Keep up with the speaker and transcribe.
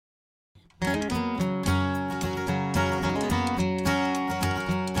Welcome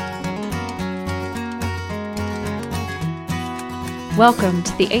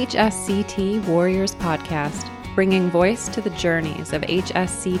to the HSCT Warriors Podcast, bringing voice to the journeys of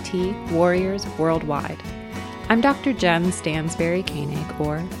HSCT warriors worldwide. I'm Dr. Jen Stansberry Koenig,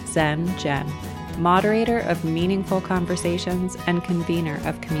 or Zen Jen, moderator of meaningful conversations and convener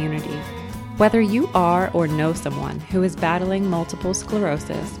of community. Whether you are or know someone who is battling multiple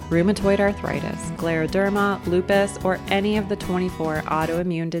sclerosis, rheumatoid arthritis, scleroderma, lupus, or any of the 24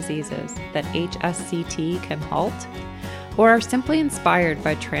 autoimmune diseases that HSCT can halt, or are simply inspired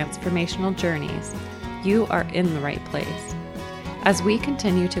by transformational journeys, you are in the right place. As we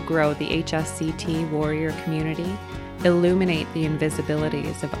continue to grow the HSCT warrior community, illuminate the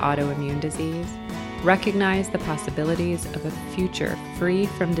invisibilities of autoimmune disease, recognize the possibilities of a future free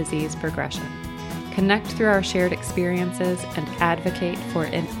from disease progression, connect through our shared experiences, and advocate for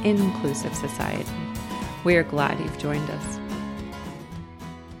an inclusive society, we are glad you've joined us.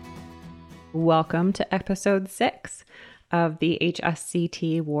 Welcome to episode 6 of the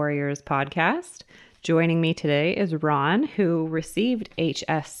HSCT Warriors podcast. Joining me today is Ron, who received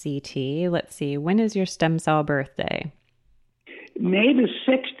HSCT. Let's see, when is your stem cell birthday? May the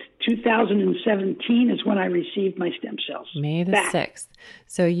 6th, 2017 is when I received my stem cells. May the 6th.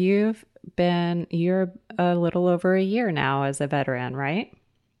 So you're a little over a year now as a veteran, right?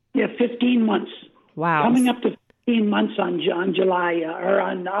 Yeah, 15 months. Wow. Coming up to 15 months on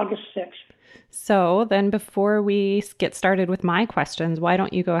August 6th. So then before we get started with my questions, why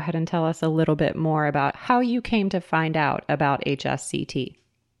don't you go ahead and tell us a little bit more about how you came to find out about HSCT?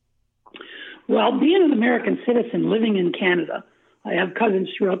 Well, being an American citizen living in Canada, I have cousins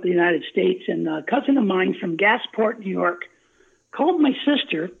throughout the United States, and a cousin of mine from Gasport, New York, called my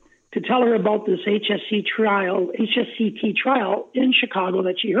sister to tell her about this HSCT trial in Chicago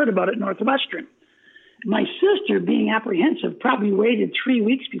that she heard about at Northwestern. My sister, being apprehensive, probably waited 3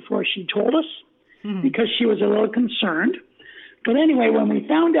 weeks before she told us because she was a little concerned. But anyway, when we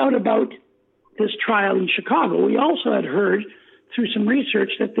found out about this trial in Chicago, we also had heard through some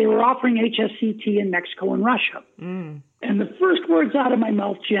research that they were offering HSCT in Mexico and Russia. And the first words out of my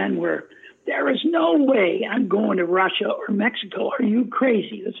mouth, Jen, were, "There is no way I'm going to Russia or Mexico. Are you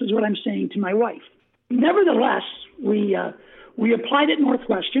crazy?" This is what I'm saying to my wife. Nevertheless, we applied at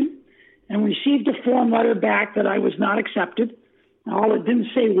Northwestern and received a form letter back that I was not accepted. All it didn't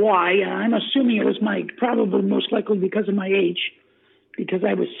say why. I'm assuming it was probably most likely because of my age, because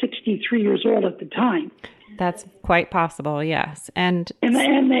I was 63 years old at the time. That's quite possible, yes. And the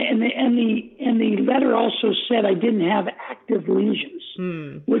letter also said I didn't have active lesions,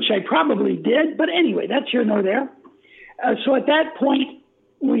 which I probably did. But anyway, that's here nor there. So at that point,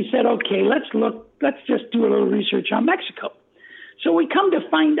 we said, okay, let's just do a little research on Mexico. So we come to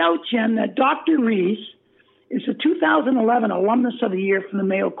find out, Jen, that Dr. Rees is a 2011 Alumnus of the Year from the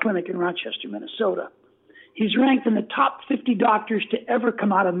Mayo Clinic in Rochester, Minnesota. He's ranked in the top 50 doctors to ever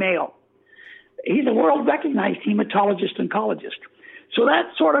come out of Mayo. He's a world-recognized hematologist oncologist. So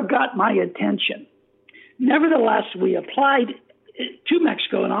that sort of got my attention. Nevertheless, we applied to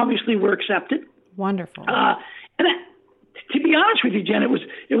Mexico, and obviously were accepted. Wonderful. To be honest with you, Jen,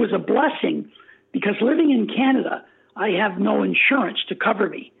 it was a blessing, because living in Canada, I have no insurance to cover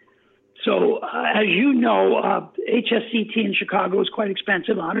me. So, as you know, HSCT in Chicago is quite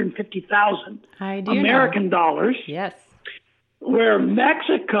expensive, $150,000 American dollars. Yes. Where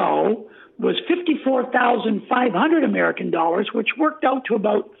Mexico was $54,500 American dollars, which worked out to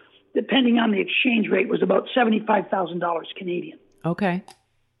about, depending on the exchange rate, was about $75,000 Canadian. Okay.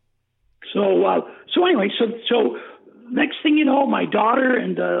 So anyway, so next thing you know, my daughter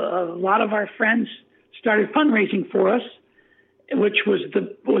and a lot of our friends started fundraising for us, which was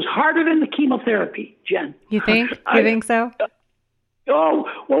harder than the chemotherapy, Jen. You think? You think so?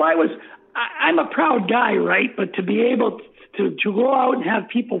 I'm a proud guy, right? But to be able to go out and have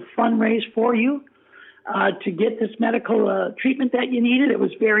people fundraise for you to get this medical treatment that you needed, it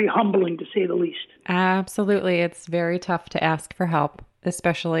was very humbling, to say the least. Absolutely. It's very tough to ask for help,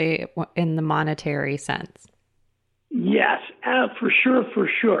 especially in the monetary sense. Yes, for sure.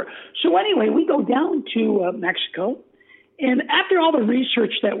 So anyway, we go down to Mexico, and after all the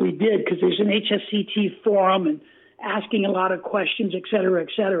research that we did, because there's an HSCT forum and asking a lot of questions, et cetera,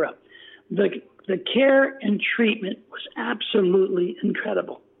 the care and treatment was absolutely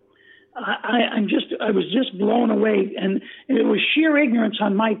incredible. I was just blown away, and it was sheer ignorance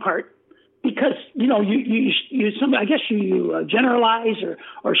on my part, because I guess you generalize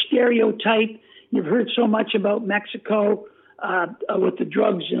or stereotype. You've heard so much about Mexico with the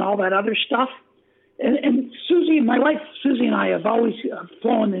drugs and all that other stuff. And Susie, my wife Susie, and I have always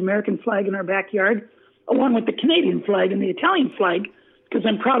flown the American flag in our backyard, along with the Canadian flag and the Italian flag, because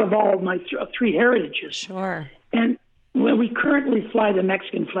I'm proud of all of my three heritages. Sure. And we currently fly the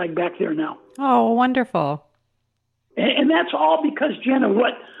Mexican flag back there now. Oh, wonderful. And that's all because, Jenna,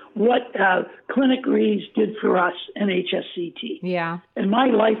 what Clinic Rees did for us in HSCT. Yeah. In my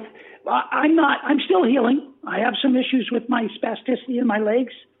life, I'm still healing. I have some issues with my spasticity in my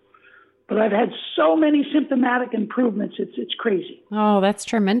legs, but I've had so many symptomatic improvements. It's crazy. Oh, that's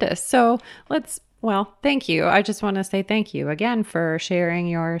tremendous. So thank you. I just want to say thank you again for sharing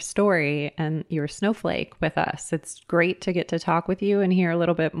your story and your snowflake with us. It's great to get to talk with you and hear a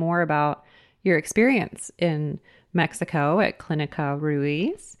little bit more about your experience in Mexico at Clinica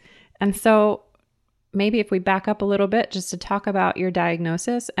Ruiz. And so maybe if we back up a little bit just to talk about your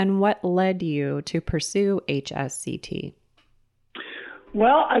diagnosis and what led you to pursue HSCT.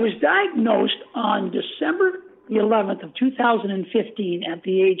 Well, I was diagnosed on December the 11th of 2015 at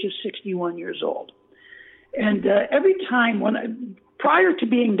the age of 61 years old. And every time prior to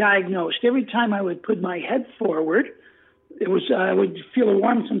being diagnosed, every time I would put my head forward, I would feel a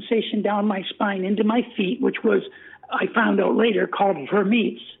warm sensation down my spine into my feet, which was, I found out later, called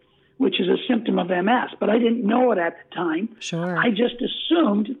Hermits, which is a symptom of MS, but I didn't know it at the time. Sure. I just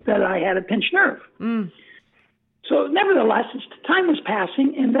assumed that I had a pinched nerve. Mm. So nevertheless, time was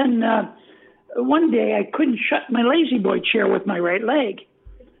passing, and then one day I couldn't shut my lazy boy chair with my right leg.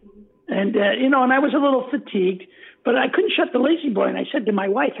 And, and I was a little fatigued, but I couldn't shut the lazy boy. And I said to my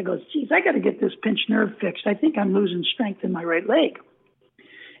wife, I go, geez, I got to get this pinched nerve fixed. I think I'm losing strength in my right leg.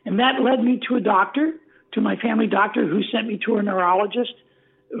 And that led me to a doctor, to my family doctor, who sent me to a neurologist,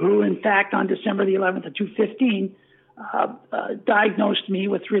 who, in fact, on December the 11th of 2015, diagnosed me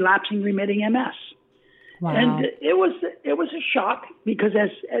with relapsing remitting MS. Wow. And it was a shock because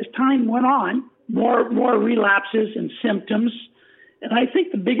as time went on, more relapses and symptoms. And I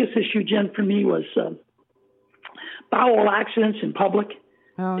think the biggest issue, Jen, for me was bowel accidents in public.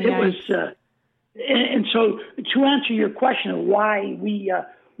 Oh, it was, and so to answer your question of why we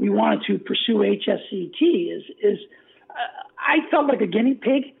wanted to pursue HSCT is I felt like a guinea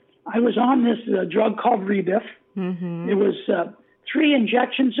pig. I was on this drug called Rebif. Mm-hmm. It was 3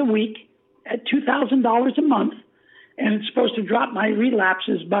 injections a week at $2,000 a month, and it's supposed to drop my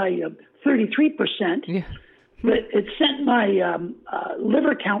relapses by 33%. Yeah. But it sent my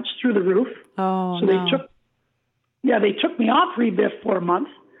liver counts through the roof. Oh, so they took me off Rebif for a month,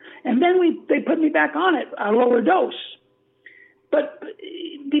 and then they put me back on it, a lower dose. But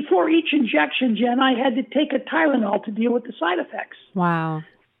before each injection, Jen, I had to take a Tylenol to deal with the side effects. Wow.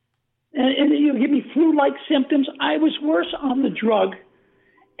 And you give me flu-like symptoms. I was worse on the drug.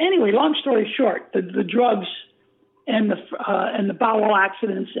 Anyway, long story short, the drugs and the bowel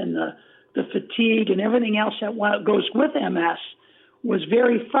accidents and the fatigue and everything else that goes with MS was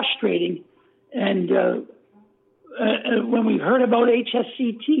very frustrating. And when we heard about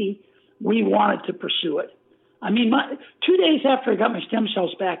HSCT, we wanted to pursue it. I mean, 2 days after I got my stem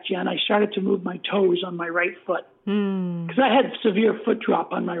cells back, Jen, I started to move my toes on my right foot because I had severe foot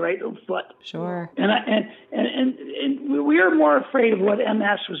drop on my right foot. Sure. And we were more afraid of what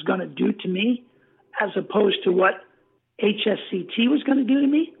MS was going to do to me as opposed to what HSCT was going to do to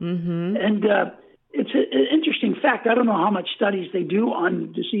me. Mm-hmm. And it's an interesting fact. I don't know how much studies they do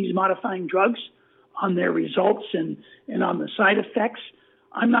on disease-modifying drugs, on their results and on the side effects.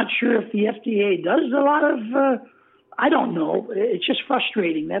 I'm not sure if the FDA does a lot of, I don't know. It's just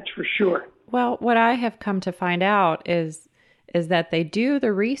frustrating, that's for sure. Well, what I have come to find out is that they do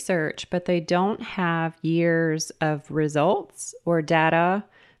the research, but they don't have years of results or data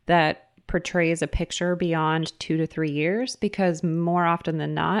that portrays a picture beyond 2 to 3 years, because more often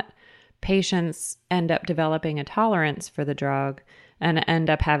than not, patients end up developing a tolerance for the drug and end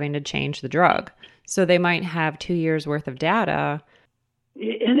up having to change the drug. So they might have 2 years worth of data.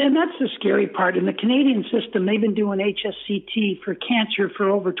 And that's the scary part. In the Canadian system, they've been doing HSCT for cancer for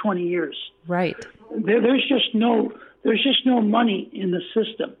over 20 years. Right. There's just no money in the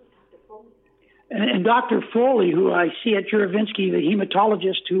system. And Dr. Foley, who I see at Juravinski, the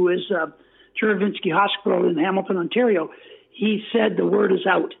hematologist who is Juravinski Hospital in Hamilton, Ontario, he said the word is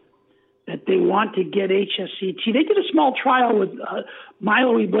out that they want to get HSCT. They did a small trial with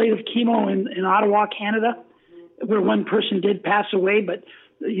myeloablative chemo in Ottawa, Canada, where one person did pass away, but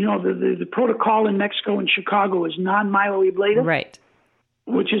the protocol in Mexico and Chicago is non-myeloablative, right?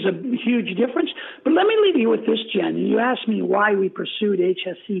 Which is a huge difference. But let me leave you with this, Jen. You asked me why we pursued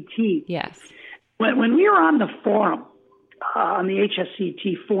HSCT. Yes. When we were on the forum, on the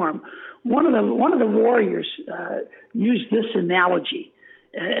HSCT forum, one of the warriors used this analogy,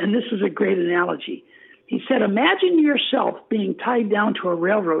 and this is a great analogy. He said, imagine yourself being tied down to a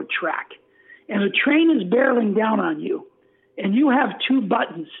railroad track and a train is barreling down on you and you have two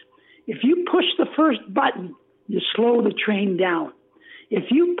buttons. If you push the first button, you slow the train down.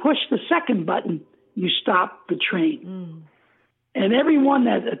 If you push the second button, you stop the train. And everyone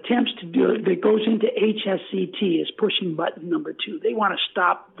that attempts to do it, that goes into HSCT, is pushing button number 2. They want to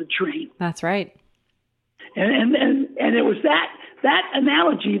stop the train. That's right. And it was that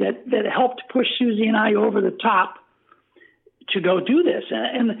analogy that helped push Susie and I over the top to go do this.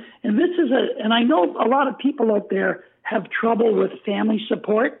 And this is and I know a lot of people out there have trouble with family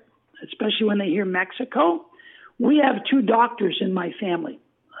support, especially when they hear Mexico. We have 2 doctors in my family,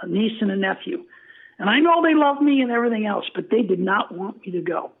 a niece and a nephew. And I know they love me and everything else, but they did not want me to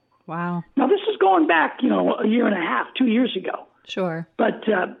go. Wow. Now, this is going back, a year and a half, 2 years ago. Sure. But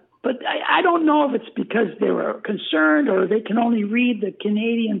I don't know if it's because they were concerned or they can only read the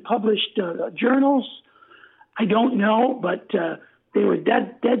Canadian published journals. I don't know, but they were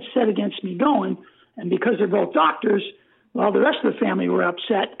dead set against me going. And because they're both doctors, well, the rest of the family were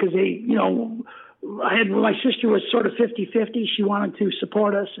upset because they, my sister was sort of 50-50. She wanted to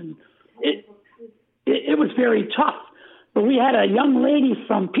support us, and it was very tough. But we had a young lady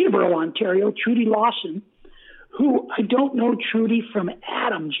from Peterborough, Ontario, Trudy Lawson, who I don't know Trudy from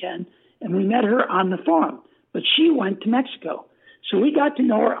Adam, Jen, and we met her on the forum. But she went to Mexico. So we got to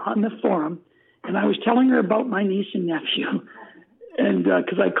know her on the forum, and I was telling her about my niece and nephew, and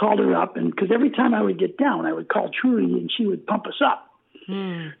because I called her up, and because every time I would get down, I would call Trudy, and she would pump us up.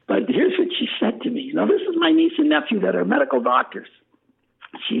 But here's what she said to me. Now, this is my niece and nephew that are medical doctors.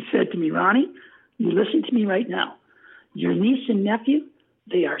 She said to me, Ronnie, you listen to me right now. Your niece and nephew,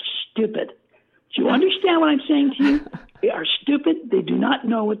 they are stupid. Do you understand what I'm saying to you? They are stupid. They do not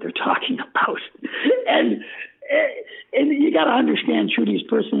know what they're talking about. And you got to understand Trudy's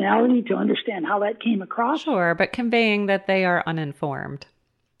personality to understand how that came across. Sure, but conveying that they are uninformed.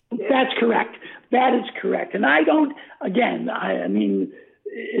 That's correct. That is correct. And I don't, again, I mean,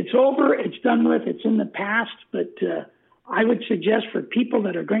 it's over, it's done with, it's in the past, but I would suggest for people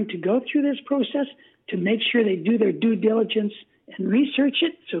that are going to go through this process to make sure they do their due diligence and research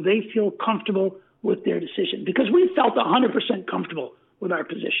it so they feel comfortable with their decision. Because we felt 100% comfortable with our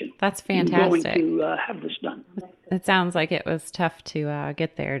position. That's fantastic. Going to have this done. It sounds like it was tough to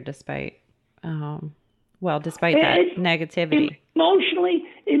get there despite that negativity.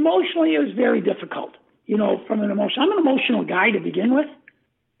 Emotionally, it was very difficult. From an emotion. I'm an emotional guy to begin with,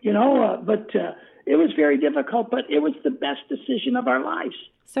 but it was very difficult, but it was the best decision of our lives.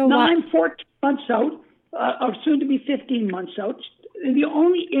 So now I'm 14 months out, or soon to be 15 months out. The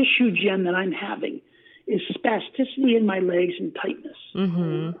only issue, Jen, that I'm having is spasticity in my legs and tightness.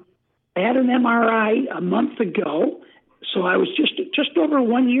 Mm-hmm. I had an MRI a month ago, so I was just over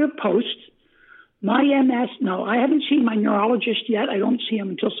 1 year post. My MS, no, I haven't seen my neurologist yet. I don't see him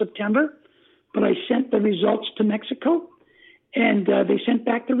until September, but I sent the results to Mexico, and they sent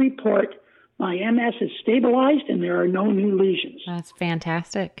back the report. My MS is stabilized, and there are no new lesions. That's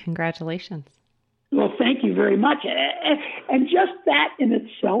fantastic. Congratulations. Well, thank you very much. And just that in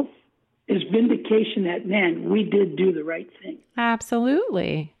itself is vindication that, man, we did do the right thing.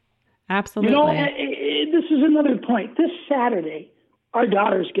 Absolutely. Absolutely. This is another point. This Saturday, our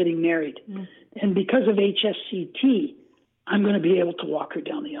daughter's getting married. And because of HSCT, I'm going to be able to walk her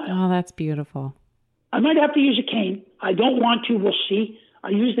down the aisle. Oh, that's beautiful. I might have to use a cane. I don't want to. We'll see. I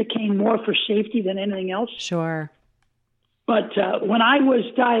use the cane more for safety than anything else. Sure. But when I was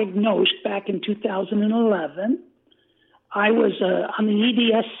diagnosed back in 2011, I was on the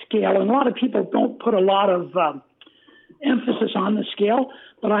EDS scale, and a lot of people don't put a lot of emphasis on the scale,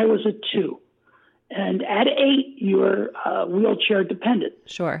 but I was a 2. And at 8, you're wheelchair dependent.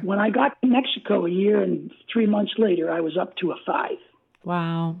 Sure. When I got to Mexico a year and 3 months later, I was up to a 5.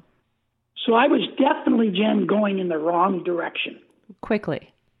 Wow. So I was definitely, Jen, going in the wrong direction.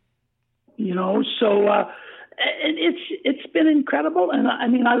 Quickly. So it's been incredible. And I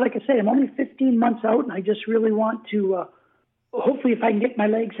mean, like I say, I'm only 15 months out, and I just really want to, hopefully if I can get my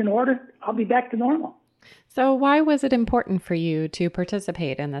legs in order, I'll be back to normal. So why was it important for you to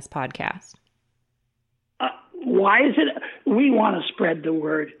participate in this podcast? Why is it? We want to spread the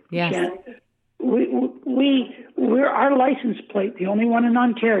word. Yes. Jen. We're our license plate, the only one in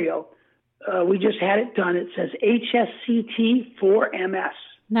Ontario. We just had it done. It says HSCT for MS.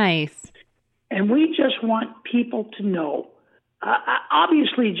 Nice. And we just want people to know.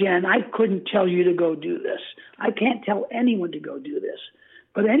 Obviously, Jen, I couldn't tell you to go do this. I can't tell anyone to go do this.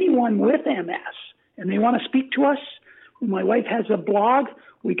 But anyone with MS, and they want to speak to us, my wife has a blog.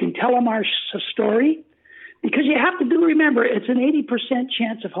 We can tell them our story. Because you have to remember, it's an 80%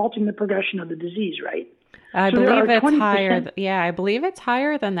 chance of halting the progression of the disease, right? I So there believe are it's 20%. higher. Yeah, I believe it's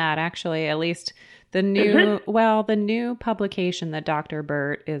higher than that, actually. At least the Is new, it? well, the new publication that Dr.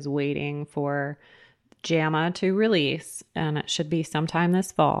 Burt is waiting for JAMA to release, and it should be sometime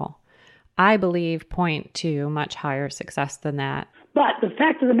this fall, I believe point to much higher success than that. But the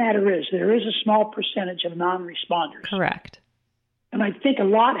fact of the matter is, there is a small percentage of non-responders. Correct. And I think a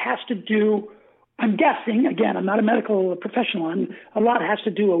lot has to do, I'm guessing, again, I'm not a medical professional, a lot has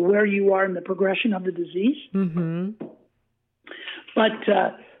to do with where you are in the progression of the disease. Mm-hmm.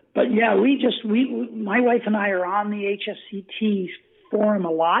 But yeah, my wife and I are on the HSCT forum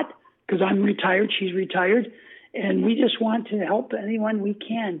a lot because I'm retired, she's retired, and we just want to help anyone we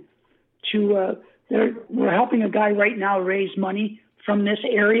can. We're helping a guy right now raise money from this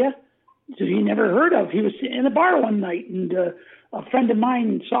area that he never heard of. He was in a bar one night, and a friend of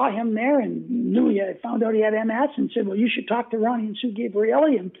mine saw him there and found out he had MS and said, well, you should talk to Ronnie and Sue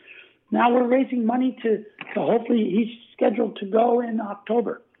Gabrielli. And now we're raising money to hopefully he's scheduled to go in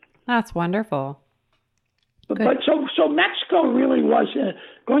October. That's wonderful. But so Mexico really was,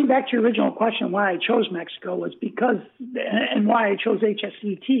 going back to your original question, why I chose Mexico was because, and why I chose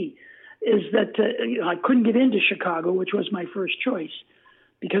HSCT, is that I couldn't get into Chicago, which was my first choice,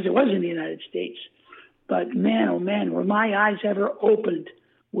 because it was in the United States. But man, oh man, were my eyes ever opened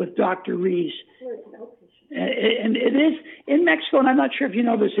with Dr. Rees. And it is in Mexico, and I'm not sure if you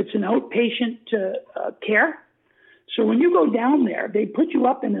know this, it's an outpatient care. So when you go down there, they put you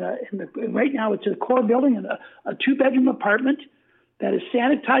up right now it's a core building in a 2-bedroom apartment that is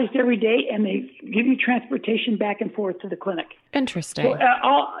sanitized every day, and they give you transportation back and forth to the clinic. Interesting. So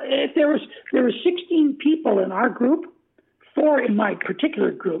there were 16 people in our group, 4 in my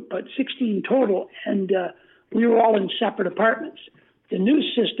particular group, but 16 total, and we were all in separate apartments. The new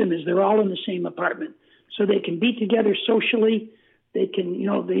system is they're all in the same apartment, so they can be together socially. They can,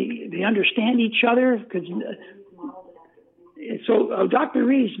 they understand each other because. So Dr.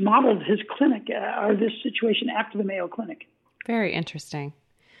 Rees modeled his clinic or this situation after the Mayo Clinic. Very interesting,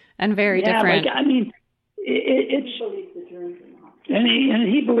 and very different. Like, I mean, it's. And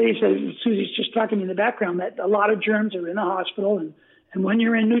he believes, as Susie's just talking in the background, that a lot of germs are in the hospital, and when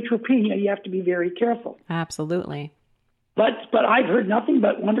you're in neutropenia, you have to be very careful. Absolutely. But I've heard nothing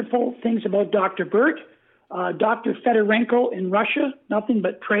but wonderful things about Dr. Burt, Dr. Fedorenko in Russia, nothing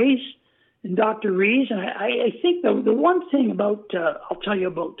but praise. And Dr. Rees, and I think the one thing about, I'll tell you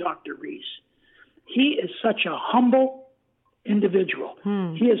about Dr. Rees, he is such a humble individual.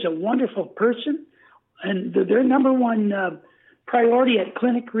 He is a wonderful person, and their number one priority at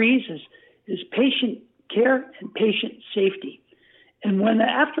Clinic Rees is patient care and patient safety. And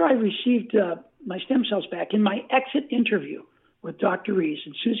after I received my stem cells back, in my exit interview with Dr. Rees,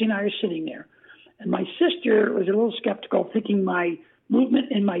 and Susie and I are sitting there, and my sister was a little skeptical, thinking my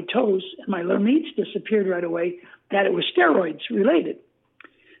movement in my toes and my Lhermitte's disappeared right away, that it was steroids related.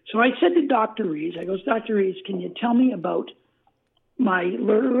 So I said to Dr. Rees, I goes, Dr. Rees, can you tell me about my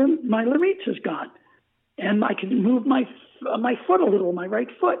Lhermitte's is gone, and I can move my foot a little, my right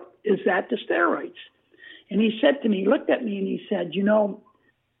foot. Is that the steroids? And he said to me, he looked at me and he said, you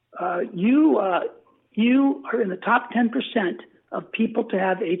are in the top 10% of people to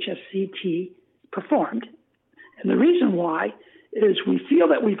have HSCT performed. And the reason why is we feel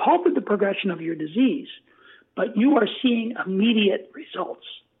that we've halted the progression of your disease, but you are seeing immediate results.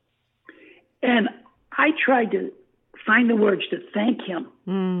 And I tried to find the words to thank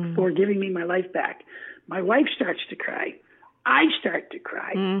him for giving me my life back. My wife starts to cry. I start to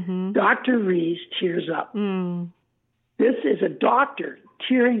cry. Mm-hmm. Dr. Rees tears up. This is a doctor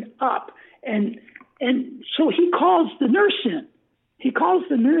tearing up. And so he calls the nurse in.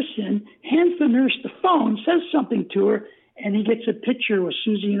 Hands the nurse the phone, says something to her, and he gets a picture with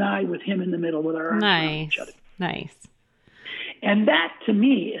Susie and I with him in the middle with our arms around each other. Nice. And that, to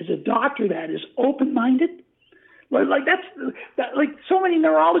me, is a doctor that is open-minded. Like so many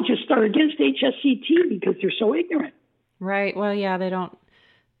neurologists are against HSCT because they're so ignorant. Right. Well, yeah, they don't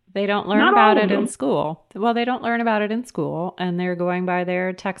learn about it in school. Well, they don't learn about it in school, and they're going by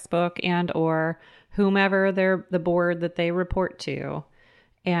their textbook and or whomever the board that they report to,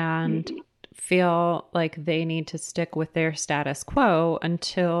 and feel like they need to stick with their status quo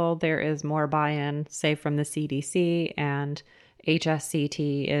until there is more buy-in, say from the CDC, and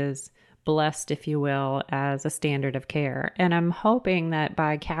HSCT is blessed, if you will, as a standard of care. And I'm hoping that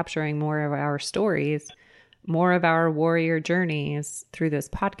by capturing more of our stories, more of our warrior journeys through this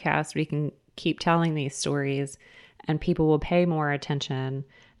podcast, we can keep telling these stories and people will pay more attention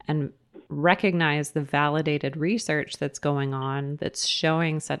and recognize the validated research that's going on that's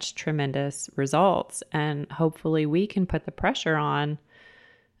showing such tremendous results. And hopefully we can put the pressure on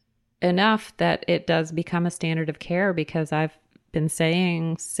enough that it does become a standard of care, because I've been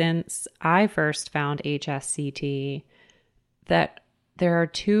saying since I first found HSCT that there are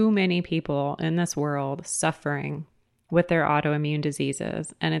too many people in this world suffering with their autoimmune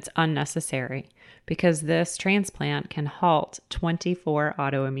diseases, and it's unnecessary because this transplant can halt 24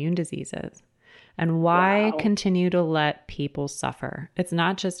 autoimmune diseases. And why continue to let people suffer? It's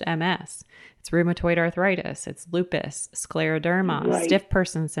not just MS. It's rheumatoid arthritis. It's lupus, scleroderma, stiff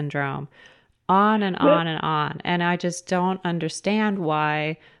person syndrome, on and on and on. And I just don't understand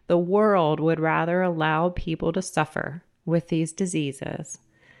why the world would rather allow people to suffer with these diseases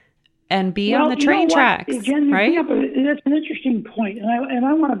and be on the train tracks, Jen, right? That's an interesting point. And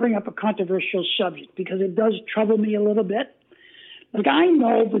I want to bring up a controversial subject because it does trouble me a little bit. Like, I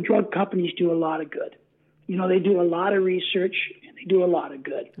know the drug companies do a lot of good. You know, they do a lot of research and they do a lot of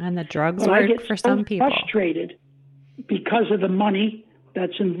good. And the drugs work for some people. I get frustrated because of the money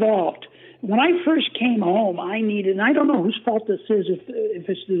that's involved. When I first came home, I needed, and I don't know whose fault this is, if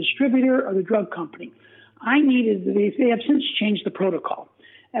it's the distributor or the drug company, they have since changed the protocol.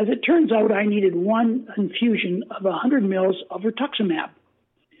 As it turns out, I needed one infusion of 100 mils of rituximab.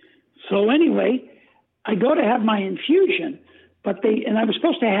 So anyway, I go to have my infusion, and I was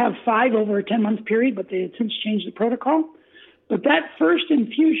supposed to have 5 over a 10-month period, but they had since changed the protocol. But that first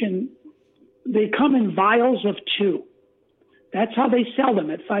infusion, they come in vials of 2. That's how they sell them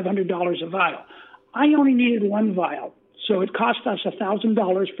at $500 a vial. I only needed 1 vial, so it cost us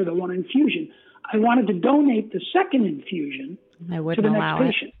 $1,000 for the 1 infusion. I wanted to donate the second infusion to the next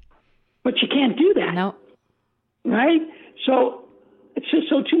patient. But you can't do that. No. Right? So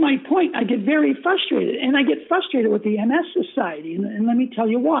to my point, I get very frustrated. And I get frustrated with the MS Society. And let me tell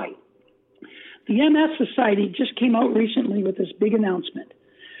you why. The MS Society just came out recently with this big announcement.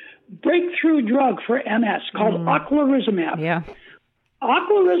 Breakthrough drug for MS called oclarizumab. Yeah.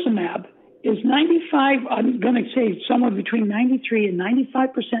 Oclarizumab is 95, I'm going to say somewhere between 93 and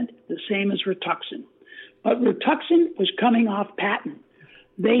 95% the same as Rituxan. But Rituxan was coming off patent.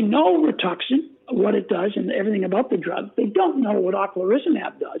 They know Rituxan, what it does and everything about the drug. They don't know what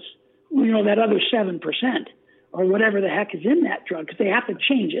oclarizumab does, you know, that other 7% or whatever the heck is in that drug, because they have to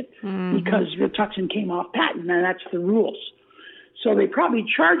change it because Rituxan came off patent, and that's the rules. So they probably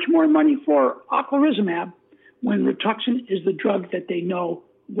charge more money for oclarizumab when Rituxan is the drug that they know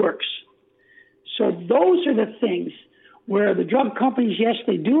works. So those are the things where the drug companies, yes,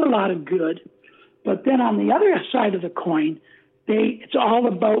 they do a lot of good, but then on the other side of the coin, it's all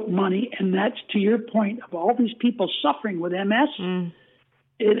about money, and that's to your point of all these people suffering with MS.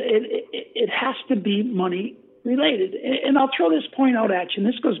 It has to be money related. And I'll throw this point out at you, and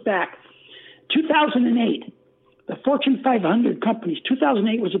this goes back 2008. The Fortune 500 companies,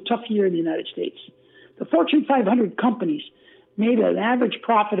 2008 was a tough year in the United States. The Fortune 500 companies made an average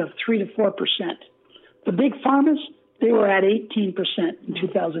profit of 3 to 4%. The big pharmas, they were at 18% in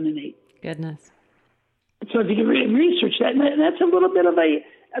 2008. Goodness. So if you can research that, and that's a little bit of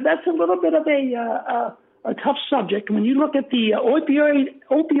a tough subject. When you look at the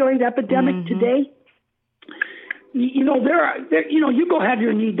opioid epidemic today, you know, you go have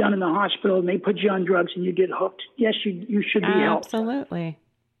your knee done in the hospital and they put you on drugs and you get hooked. Yes, you should be helped. Absolutely.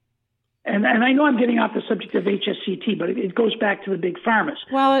 And I know I'm getting off the subject of HSCT, but it goes back to the big pharmas.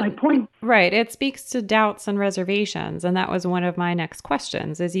 Well, my point, right. It speaks to doubts and reservations. And that was one of my next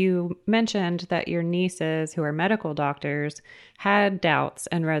questions, as you mentioned that your nieces, who are medical doctors, had doubts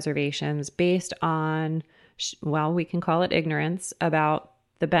and reservations based on, well, we can call it ignorance about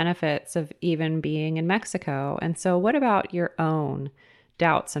the benefits of even being in Mexico. And so what about your own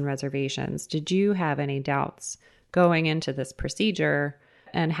doubts and reservations? Did you have any doubts going into this procedure?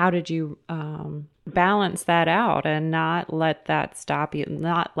 And how did you balance that out and not let that stop you,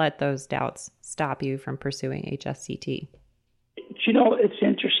 not let those doubts stop you from pursuing HSCT? You know, it's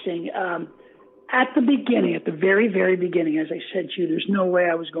interesting. At the beginning, at the very, very beginning, as I said to you, there's no way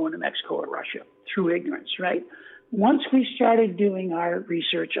I was going to Mexico or Russia through ignorance, right? Once we started doing our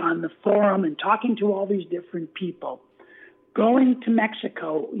research on the forum and talking to all these different people, going to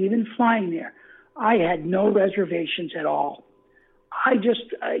Mexico, even flying there, I had no reservations at all. I just,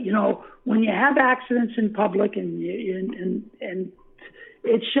 you know, when you have accidents in public and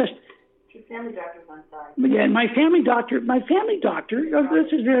it's just. Your family doctor's on side. Yeah, my family doctor,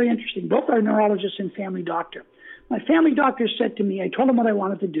 this is very interesting. Both are neurologists and family doctor. My family doctor said to me, I told him what I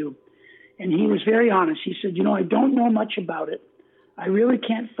wanted to do. And he was very honest. He said, you know, I don't know much about it. I really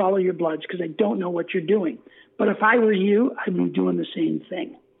can't follow your bloods because I don't know what you're doing. But if I were you, I'd be doing the same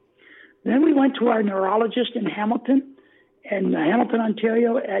thing. Then we went to our neurologist in Hamilton,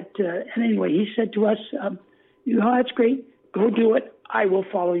 Ontario. And anyway, he said to us, you know, that's great. go do it. I will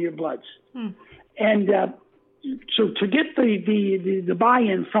follow your bloods. And so to get the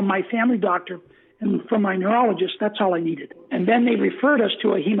buy-in from my family doctor and from my neurologist, that's all I needed. And then they referred us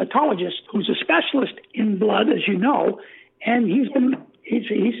to a hematologist who's a specialist in blood, as you know, and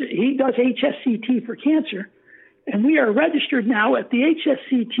he does HSCT for cancer. And we are registered now at the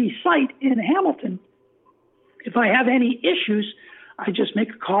HSCT site in Hamilton. If I have any issues, I just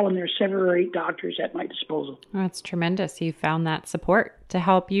make a call, and there's 7 or 8 doctors at my disposal. That's tremendous. You found that support to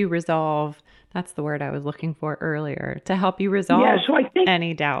help you resolve. That's the word I was looking for earlier, to help you resolve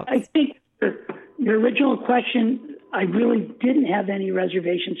any doubts. I think your original question, I really didn't have any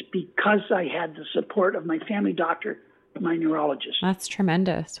reservations because I had the support of my family doctor, my neurologist. That's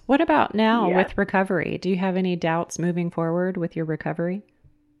tremendous. What about now with recovery? Do you have any doubts moving forward with your recovery?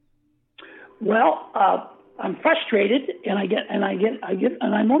 Well, I'm frustrated,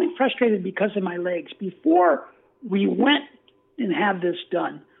 and I'm only frustrated because of my legs. Before we went and had this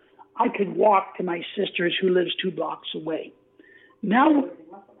done, I could walk to my sister's who lives 2 blocks away. Now,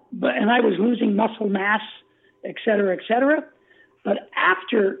 and I was losing muscle mass, et cetera, et cetera. But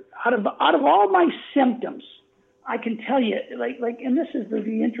out of all my symptoms, I can tell you, and this is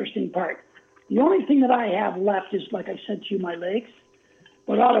the interesting part. The only thing that I have left is, like I said to you, my legs.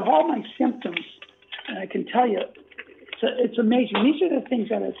 But out of all my symptoms, and I can tell you, it's amazing. These are the things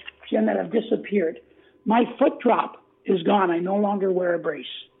that have disappeared. My foot drop is gone. I no longer wear a brace.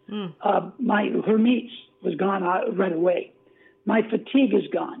 My hernias was gone right away. My fatigue is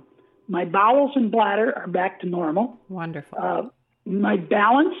gone. My bowels and bladder are back to normal. Wonderful. My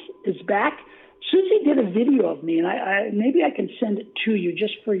balance is back. Susie did a video of me, and maybe I can send it to you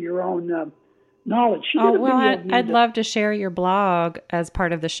just for your own knowledge. I'd love to share your blog as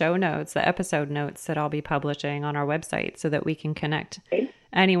part of the show notes, the episode notes that I'll be publishing on our website, so that we can connect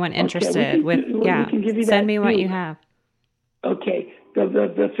anyone interested send me what you have. Okay.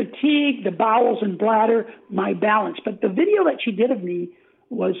 The fatigue, the bowels and bladder, my balance. But the video that she did of me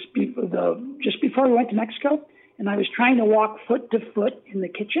was just before we went to Mexico, and I was trying to walk foot to foot in the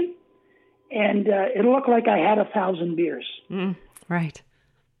kitchen, and it looked like I had 1,000 beers. Right.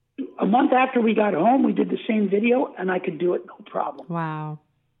 A month after we got home, we did the same video, and I could do it no problem. Wow.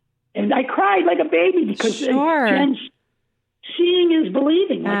 And I cried like a baby because seeing is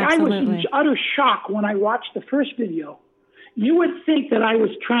believing. I was in utter shock when I watched the first video. You would think that I was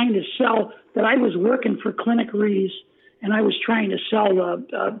trying to sell, that I was working for Clinic Rees, and I was trying to sell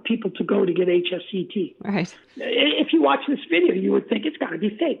people to go to get HSCT. Right. If you watch this video, you would think it's got to be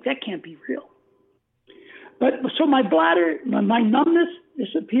fake. That can't be real. But so my bladder, my numbness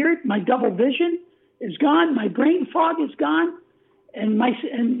disappeared. My double vision is gone. My brain fog is gone, and my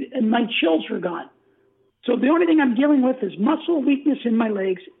chills are gone. So the only thing I'm dealing with is muscle weakness in my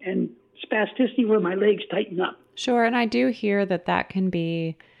legs and spasticity where my legs tighten up. Sure, and I do hear that can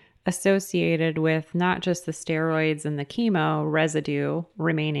be associated with not just the steroids and the chemo residue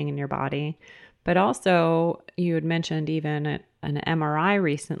remaining in your body, but also you had mentioned even an MRI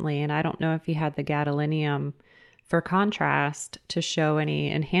recently, and I don't know if you had the gadolinium for contrast to show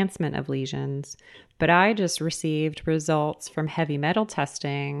any enhancement of lesions, but I just received results from heavy metal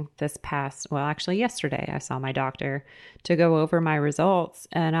testing yesterday I saw my doctor to go over my results,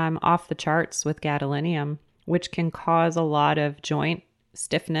 and I'm off the charts with gadolinium, which can cause a lot of joint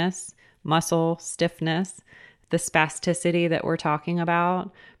stiffness, muscle stiffness, the spasticity that we're talking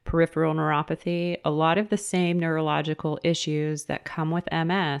about, peripheral neuropathy. A lot of the same neurological issues that come with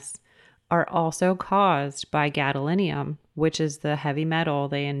MS are also caused by gadolinium, which is the heavy metal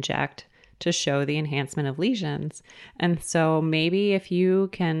they inject to show the enhancement of lesions. And so maybe if you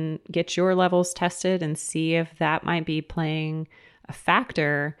can get your levels tested and see if that might be playing a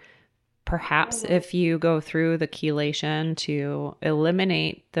factor, perhaps if you go through the chelation to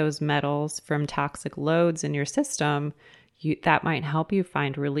eliminate those metals from toxic loads in your system, that might help you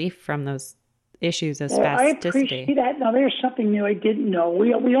find relief from those issues of spasticity. I appreciate that. Now, there's something new I didn't know.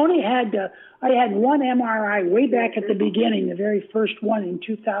 We only had, I had one MRI way back at the beginning, the very first one in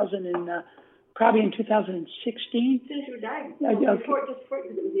probably in 2016. Since you died. Before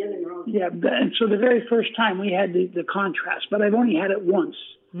the other neurologist. Yeah, and so the very first time we had the contrast, but I've only had it once.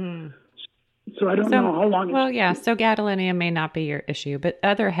 So I don't know how long it's... So gadolinium may not be your issue, but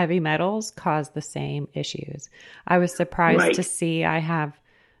other heavy metals cause the same issues. I was surprised to see I have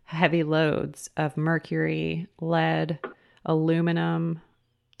heavy loads of mercury, lead, aluminum,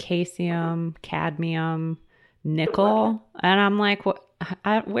 calcium, cadmium, nickel. And I'm like,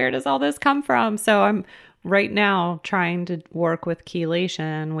 where does all this come from? So I'm right now trying to work with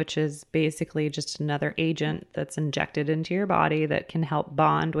chelation, which is basically just another agent that's injected into your body that can help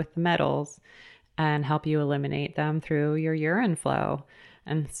bond with the metals. and help you eliminate them through your urine flow.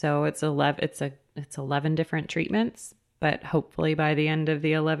 And so it's 11 different treatments, but hopefully by the end of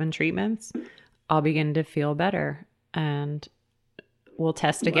the 11 treatments, I'll begin to feel better, and we'll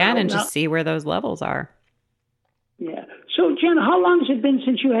test again and just see where those levels are. Yeah. So Jen, how long has it been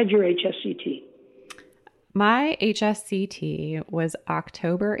since you had your HSCT? My HSCT was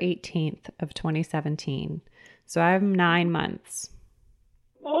October 18th of 2017. So I'm 9 months.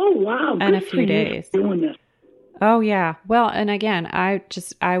 Oh, wow. And a few days. Doing this. Oh, yeah. Well, and again,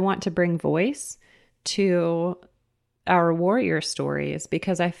 I want to bring voice to our warrior stories,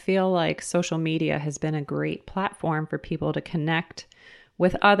 because I feel like social media has been a great platform for people to connect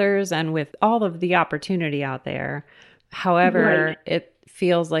with others and with all of the opportunity out there. However, It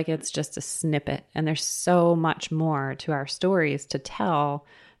feels like it's just a snippet, and there's so much more to our stories to tell,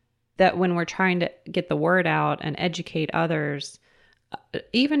 that when we're trying to get the word out and educate others,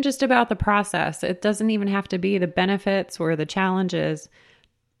 even just about the process, it doesn't even have to be the benefits or the challenges.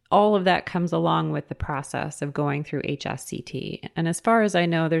 All of that comes along with the process of going through HSCT. And as far as I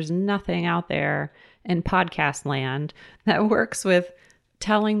know, there's nothing out there in podcast land that works with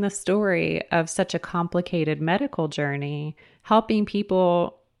telling the story of such a complicated medical journey, helping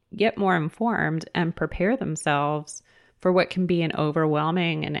people get more informed and prepare themselves for what can be an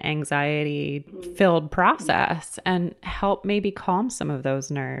overwhelming and anxiety-filled process, and help maybe calm some of those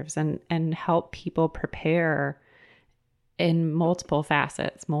nerves and help people prepare in multiple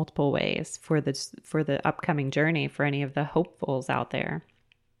facets, multiple ways for the upcoming journey for any of the hopefuls out there.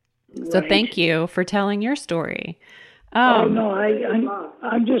 Right. So thank you for telling your story.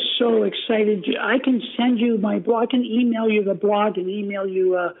 I'm just so excited. I can send you my blog. I can email you the blog and email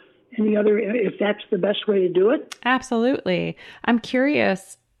you any other, if that's the best way to do it. Absolutely. I'm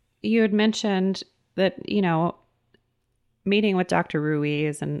curious. You had mentioned that, meeting with Dr.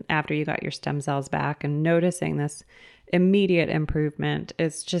 Ruiz and after you got your stem cells back and noticing this immediate improvement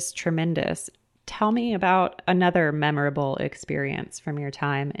is just tremendous. Tell me about another memorable experience from your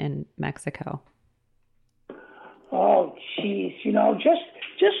time in Mexico. Oh, geez, just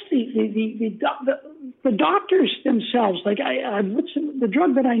the doctors themselves. Like what's the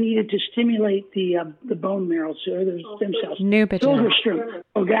drug that I needed to stimulate the bone marrow, or the stem cells? Neupogen.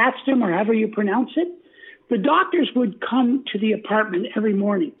 Filgrastim, or however you pronounce it. The doctors would come to the apartment every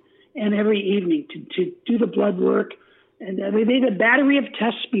morning and every evening to do the blood work. And they did a battery of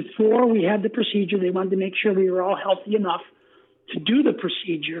tests before we had the procedure. They wanted to make sure we were all healthy enough to do the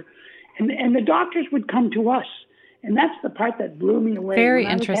procedure. And the doctors would come to us. And that's the part that blew me away. Very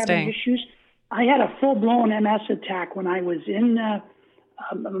when interesting. I was having issues, I had a full-blown MS attack when I was in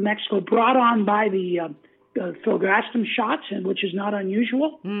Mexico, brought on by the filgrastim shots, which is not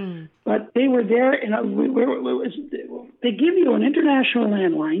unusual. But they were there, and they give you an international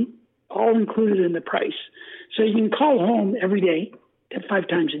landline, all included in the price. So you can call home every day, 5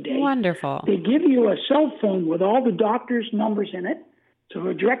 times a day. Wonderful. They give you a cell phone with all the doctors' numbers in it, so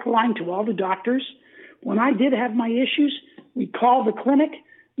a direct line to all the doctors. When I did have my issues, we'd call the clinic.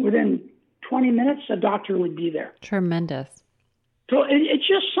 Within 20 minutes, a doctor would be there. Tremendous. So it's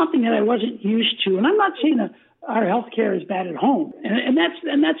just something that I wasn't used to. And I'm not saying that our healthcare is bad at home. And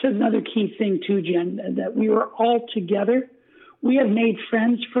that's another key thing too, Jen, that we were all together. We have made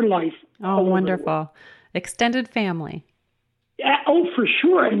friends for life. Oh, wonderful. Extended family. Oh, for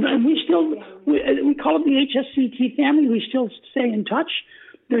sure. And we call it the HSCT family. We still stay in touch.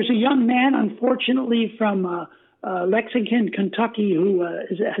 There's a young man, unfortunately, from Lexington, Kentucky, who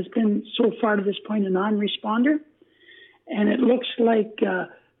has been so far to this point a non-responder. And it looks like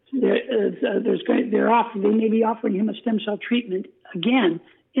they may be offering him a stem cell treatment again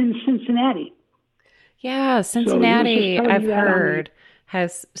in Cincinnati. Yeah, Cincinnati, I've heard,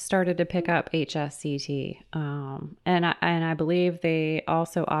 has started to pick up HSCT. And I believe they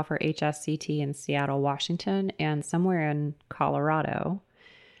also offer HSCT in Seattle, Washington, and somewhere in Colorado.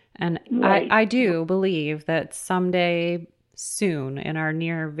 And right. I do believe that someday soon, in our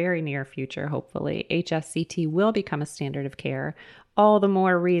very near future, hopefully, HSCT will become a standard of care. All the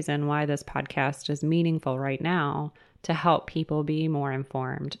more reason why this podcast is meaningful right now, to help people be more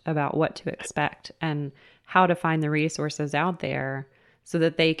informed about what to expect and how to find the resources out there so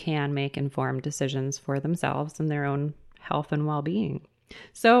that they can make informed decisions for themselves and their own health and well-being.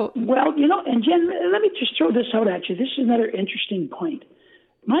 So, well, and Jen, let me just throw this out at you. This is another interesting point.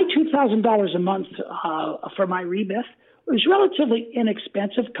 My $2,000 a month for my Rebif was relatively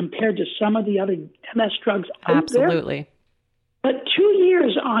inexpensive compared to some of the other MS drugs out there. Absolutely. But 2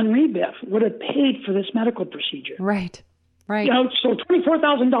 years on Rebif would have paid for this medical procedure. Right. So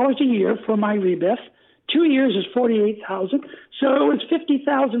 $24,000 a year for my Rebif, 2 years is $48,000. So it was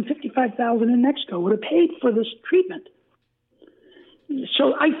 $50,000, $55,000 in Mexico would have paid for this treatment.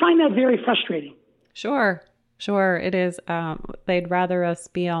 So I find that very frustrating. Sure, it is. They'd rather us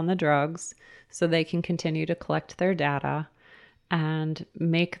be on the drugs so they can continue to collect their data and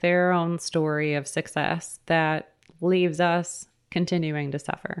make their own story of success that leaves us continuing to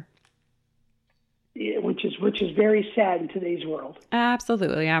suffer. Yeah, which is very sad in today's world.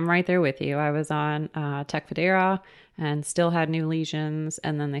 Absolutely. I'm right there with you. I was on Tecfidera and still had new lesions,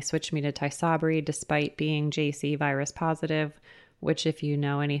 and then they switched me to Tysabri despite being JC virus positive, which if you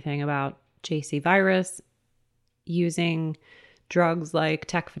know anything about JC virus, using drugs like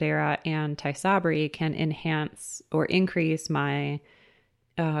Tecfidera and Tysabri can enhance or increase my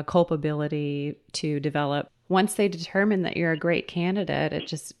culpability to develop. Once they determine that you're a great candidate,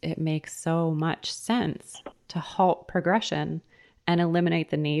 it makes so much sense to halt progression and eliminate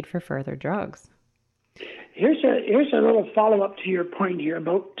the need for further drugs. Here's a little follow-up to your point here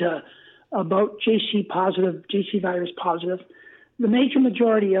about JC positive, JC virus positive. The major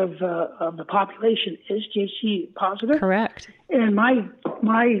majority of the population is JC positive. Correct. And my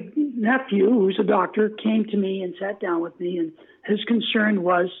nephew, who's a doctor, came to me and sat down with me, and his concern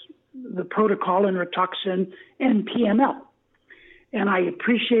was the protocol and Rituxan and PML. And I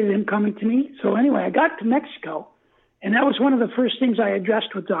appreciated him coming to me. So anyway, I got to Mexico, and that was one of the first things I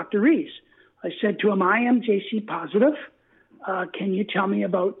addressed with Dr. Rees. I said to him, I am JC positive. Can you tell me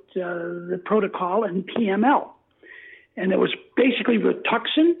about the protocol and PML? And it was basically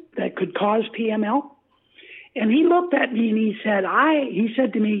Rituxan that could cause PML. And he looked at me and he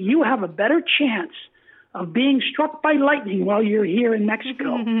said to me, you have a better chance of being struck by lightning while you're here in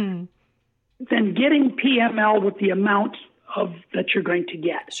Mexico than getting PML with the amount of that you're going to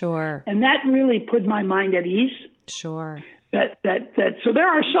get. Sure. And that really put my mind at ease. Sure. So there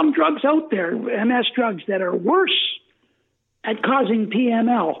are some drugs out there, MS drugs, that are worse at causing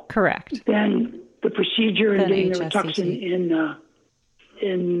PML. Correct. Than the procedure and getting the HSCT.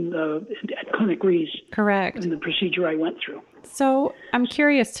 Rituxan at Clinic Rees. Correct. And the procedure I went through. So I'm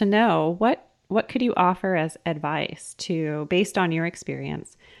curious to know what could you offer as advice based on your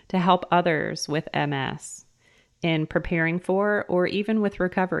experience, to help others with MS in preparing for or even with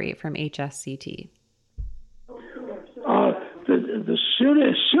recovery from HSCT? As soon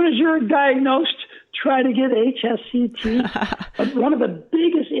as you're diagnosed, try to get HSCT. But one of the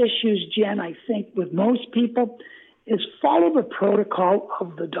biggest issues, Jen, I think, with most people is follow the protocol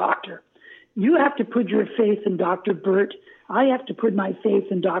of the doctor. You have to put your faith in Dr. Burt. I have to put my faith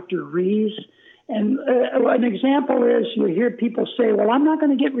in Dr. Rees. And an example is you hear people say, well, I'm not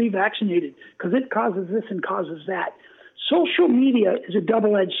going to get revaccinated because it causes this and causes that. Social media is a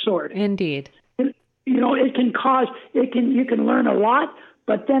double-edged sword. Indeed. You can learn a lot,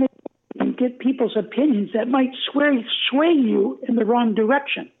 but then it can get people's opinions that might sway you in the wrong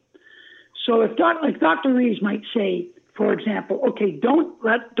direction. So if Dr. Rees might say, for example, okay, don't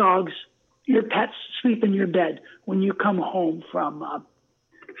let your pets sleep in your bed when you come home from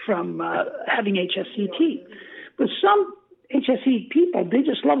having HSCT. But some HSCT people, they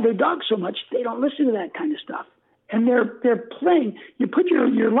just love their dog so much, they don't listen to that kind of stuff. And they're playing. You put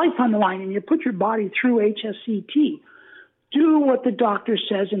your life on the line and you put your body through HSCT. Do what the doctor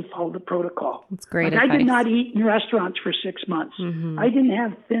says and follow the protocol. That's great advice. I did not eat in restaurants for 6 months. Mm-hmm. I didn't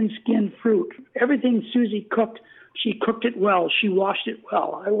have thin-skinned fruit. Everything Susie cooked, she cooked it well. She washed it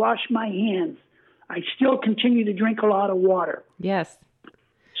well. I washed my hands. I still continue to drink a lot of water. Yes.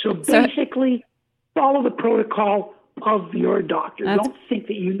 So basically, follow the protocol of your doctor. Don't think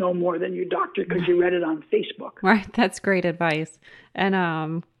that you know more than your doctor because you read it on Facebook. Right. That's great advice.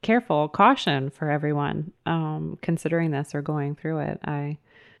 And caution for everyone considering this or going through it. I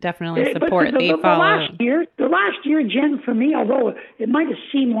definitely support the follow. The last year, Jen, for me, although it might have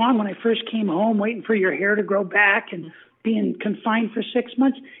seemed long when I first came home waiting for your hair to grow back and being confined for 6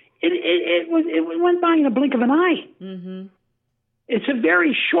 months, it went by in a blink of an eye. Mm-hmm. It's a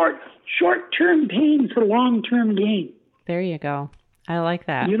very short-term pain for long-term gain. There you go. I like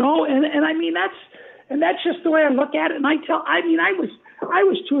that. And I mean that's just the way I look at it. And I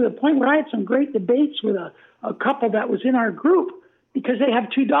was to the point where I had some great debates with a couple that was in our group because they have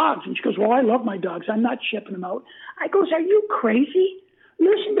 2 dogs, and she goes, "Well, I love my dogs. I'm not shipping them out." I goes, "Are you crazy?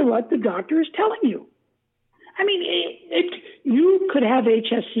 Listen to what the doctor is telling you." I mean, you could have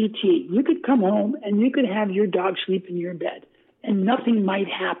HSCT. You could come home and you could have your dog sleep in your bed, and nothing might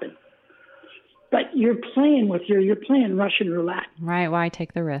happen. But you're playing Russian roulette. Right. Why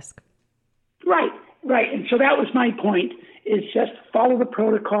take the risk? Right. And so that was my point, is just follow the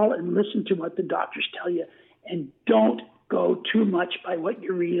protocol and listen to what the doctors tell you, and don't go too much by what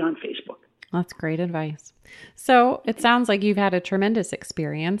you read on Facebook. That's great advice. So it sounds like you've had a tremendous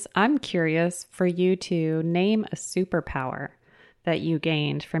experience. I'm curious for you to name a superpower that you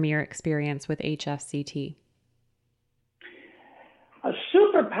gained from your experience with HSCT. A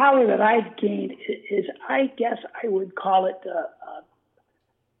superpower that I've gained is, I guess I would call it,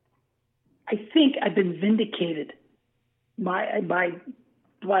 I think I've been vindicated by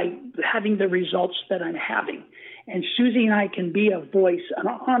having the results that I'm having. And Susie and I can be a voice, an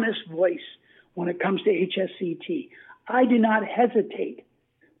honest voice, when it comes to HSCT. I do not hesitate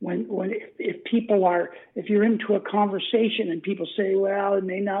if you're into a conversation and people say, well, it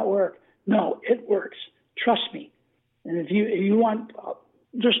may not work. No, it works. Trust me. And if you want,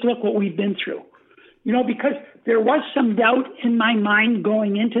 just look what we've been through. Because there was some doubt in my mind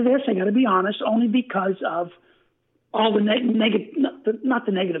going into this, I got to be honest, only because of all the negative, not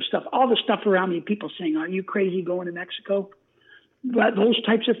the negative stuff, all the stuff around me, people saying, are you crazy going to Mexico? But those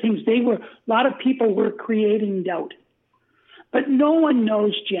types of things, a lot of people were creating doubt. But no one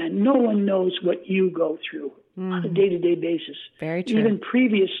knows, Jen, no one knows what you go through on a day-to-day basis. Very true. Even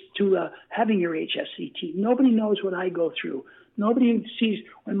previous to having your HSCT. Nobody knows what I go through. Nobody sees,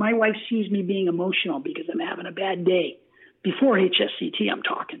 when my wife sees me being emotional because I'm having a bad day, before HSCT I'm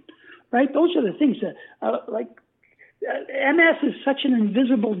talking, right? Those are the things that, MS is such an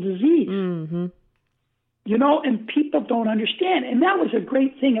invisible disease, and people don't understand. And that was a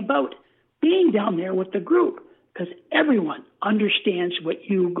great thing about being down there with the group, because everyone understands what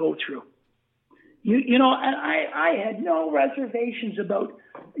you go through. And I had no reservations about,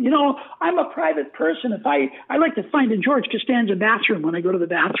 I'm a private person. If I like to find a George Costanza bathroom when I go to the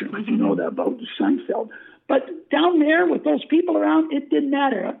bathroom, if you know that about Seinfeld. But down there with those people around, it didn't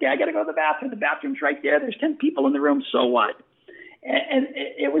matter. Okay, I got to go to the bathroom. The bathroom's right there. There's 10 people in the room. So what? And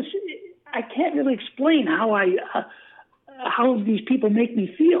it was, I can't really explain how these people make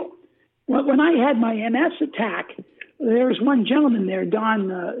me feel. When I had my MS attack, there was one gentleman there, Don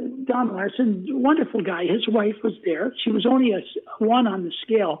Larson, wonderful guy. His wife was there. She was only a 1 on the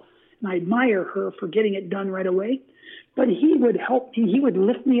scale, and I admire her for getting it done right away. But he would help me. He would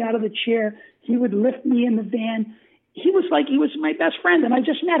lift me out of the chair. He would lift me in the van. He was my best friend, and I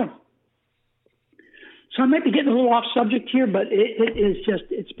just met him. So I might be getting a little off subject here, but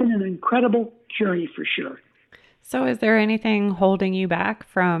it's been an incredible journey for sure. So is there anything holding you back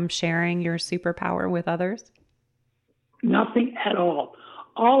from sharing your superpower with others? Nothing at all.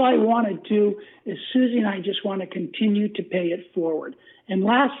 All I want to do is Susie and I just want to continue to pay it forward. And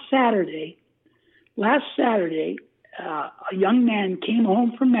last Saturday, a young man came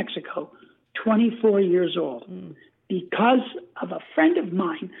home from Mexico, 24 years old, because of a friend of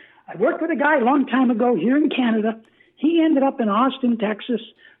mine. I worked with a guy a long time ago here in Canada. He ended up in Austin, Texas.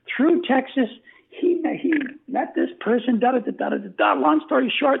 Through Texas, he met this person, da-da-da-da-da-da. Long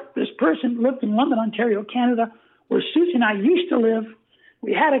story short, this person lived in London, Ontario, Canada, where Susie and I used to live.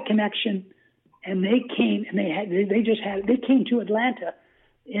 We had a connection, and they came, and they came to Atlanta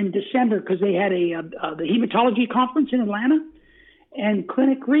in December because they had the hematology conference in Atlanta, and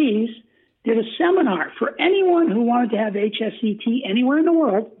Clinic Rees did a seminar for anyone who wanted to have HSCT anywhere in the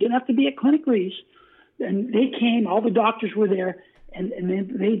world. Didn't have to be at Clinic Rees. And they came, all the doctors were there, and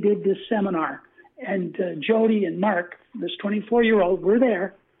they did this seminar. And Jody and Mark, this 24-year-old, were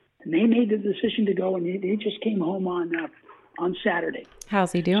there, and they made the decision to go, and they just came home on Saturday.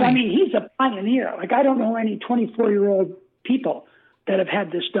 How's he doing? So, he's a pioneer. I don't know any 24-year-old people that have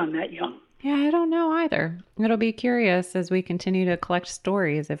had this done that young. Yeah, I don't know either. It'll be curious as we continue to collect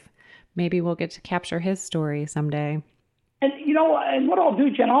stories if maybe we'll get to capture his story someday. And, and what I'll do,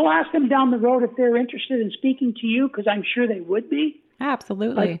 Jen, I'll ask them down the road if they're interested in speaking to you, because I'm sure they would be.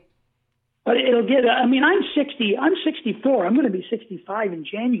 Absolutely. But it'll get, I'm 60, I'm 64. I'm going to be 65 in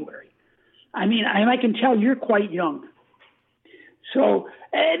January. I can tell you're quite young. So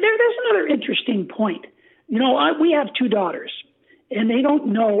there's another interesting point. We have 2 daughters, and they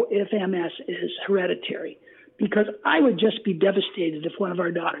don't know if MS is hereditary, because I would just be devastated if one of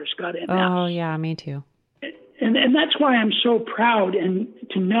our daughters got MS. Oh, yeah, me too. And that's why I'm so proud and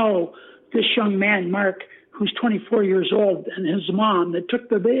to know this young man, Mark, who's 24 years old, and his mom, that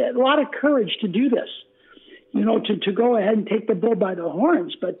took a lot of courage to do this, to go ahead and take the bull by the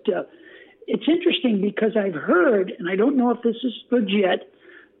horns. But it's interesting because I've heard, and I don't know if this is legit,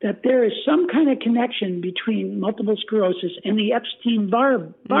 that there is some kind of connection between multiple sclerosis and the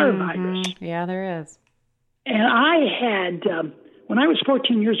Epstein-Barr virus. Yeah, there is. And I had, when I was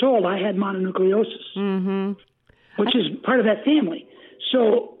 14 years old, I had mononucleosis, which is part of that family.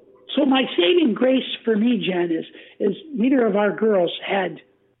 So my saving grace for me, Jen, is neither of our girls had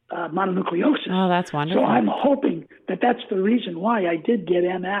mononucleosis. Oh, that's wonderful. So I'm hoping that that's the reason why I did get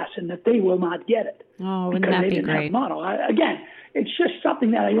MS and that they will not get it. Oh, wouldn't that be great? Have mono. Again, it's just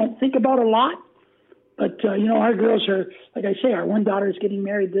something that I don't think about a lot. But, our girls are, like I say, our one daughter is getting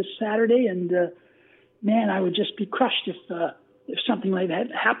married this Saturday. And, man, I would just be crushed if something like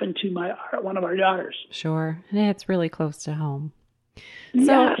that happened to one of our daughters. Sure. And it's really close to home.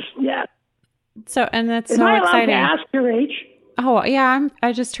 Yes, yeah. So, and that's Am so I allowed exciting. to ask your age? Oh, yeah.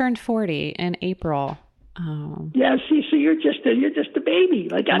 I just turned 40 in April. Yeah. See, so you're just a baby.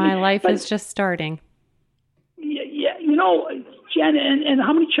 My life is just starting. Yeah. Jen, and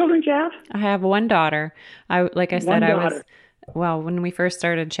how many children do you have? I have one daughter. When we first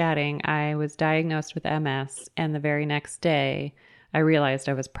started chatting, I was diagnosed with MS, and the very next day I realized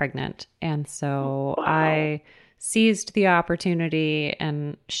I was pregnant. And so I seized the opportunity,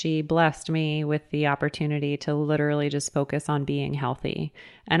 and she blessed me with the opportunity to literally just focus on being healthy.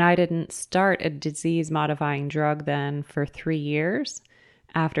 And I didn't start a disease-modifying drug then for 3 years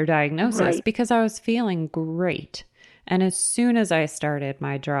after diagnosis because I was feeling great. And as soon as I started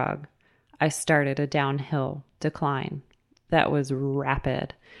my drug, I started a downhill decline that was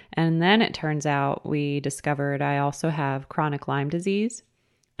rapid. And then it turns out we discovered I also have chronic Lyme disease.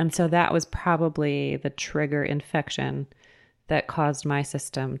 And so that was probably the trigger infection that caused my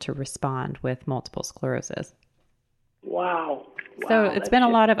system to respond with multiple sclerosis. Wow. So it's been a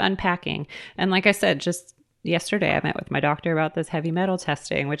lot of unpacking. And like I said, just yesterday I met with my doctor about this heavy metal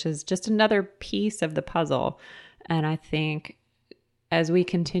testing, which is just another piece of the puzzle. And I think as we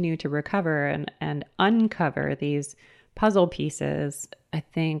continue to recover and uncover these puzzle pieces, I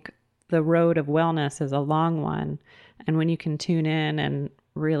think the road of wellness is a long one. And when you can tune in and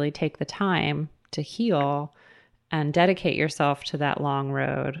really take the time to heal and dedicate yourself to that long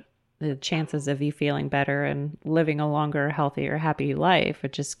road, the chances of you feeling better and living a longer, healthier, happy life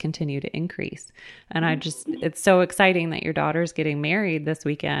would just continue to increase. And it's so exciting that your daughter's getting married this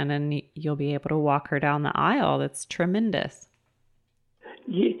weekend and you'll be able to walk her down the aisle. That's tremendous.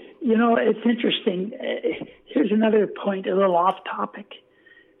 It's interesting. Here's another point, a little off topic.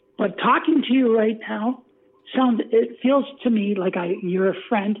 But talking to you right now, it feels to me like you're a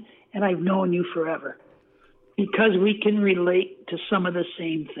friend and I've known you forever. Because we can relate to some of the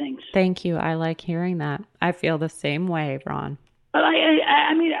same things. You. I like hearing that. I feel the same way, Ron.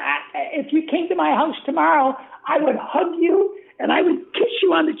 If you came to my house tomorrow, I would hug you and I would kiss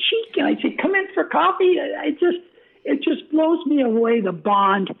you on the cheek and I'd say, "Come in for coffee." It just blows me away, the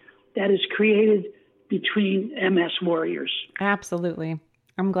bond that is created between MS warriors. Absolutely.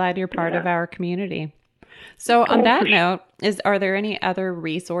 I'm glad you're part of our community. So on that note, are there any other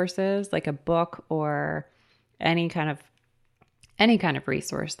resources, like a book or any kind of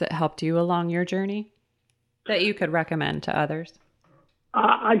resource that helped you along your journey that you could recommend to others?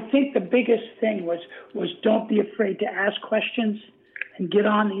 I think the biggest thing was don't be afraid to ask questions and get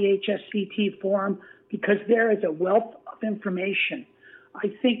on the HSCT forum because there is a wealth of information. I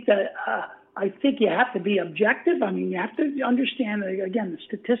think you have to be objective. I mean, you have to understand, again,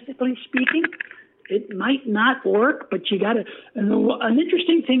 statistically speaking, it might not work, but you got to. An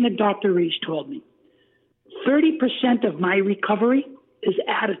interesting thing that Dr. Reese told me. 30% of my recovery is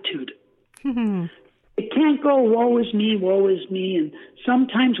attitude. Mm-hmm. It can't go, woe is me. And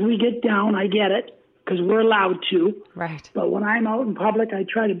sometimes we get down. I get it because we're allowed to. Right. But when I'm out in public, I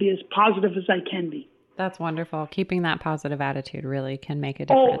try to be as positive as I can be. That's wonderful. Keeping that positive attitude really can make a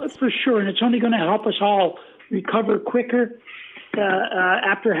difference. Oh, for sure. And it's only going to help us all recover quicker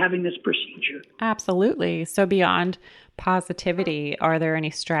after having this procedure. Absolutely. So beyond positivity, are there any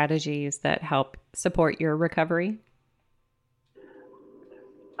strategies that help support your recovery?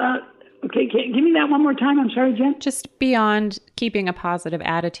 Okay, give me that one more time. I'm sorry, Jen. Just beyond keeping a positive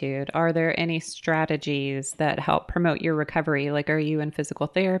attitude, are there any strategies that help promote your recovery? Like, are you in physical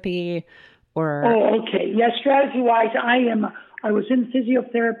therapy or? Oh, okay. Yes, strategy-wise, I was in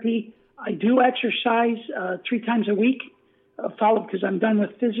physiotherapy. I do exercise 3 times a week. Followed because I'm done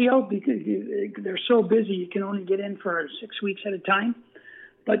with physio because they're so busy you can only get in for 6 weeks at a time.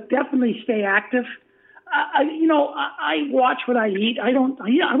 But definitely stay active. I watch what I eat. I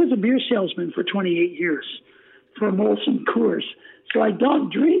was a beer salesman for 28 years for Molson Coors, so I don't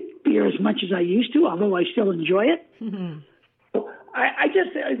drink beer as much as I used to, although I still enjoy it. Mm-hmm. So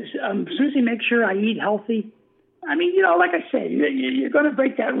Susie, make sure I eat healthy. I mean, like I say, you're going to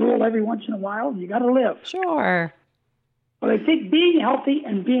break that rule every once in a while. You got to live. Sure. But I think being healthy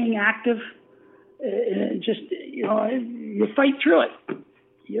and being active, you fight through it.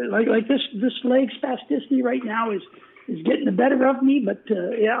 Like this leg spasticity right now is getting the better of me, but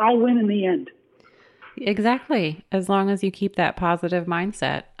I'll win in the end. Exactly. As long as you keep that positive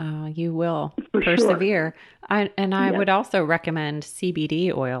mindset, you will For persevere. I Yeah. would also recommend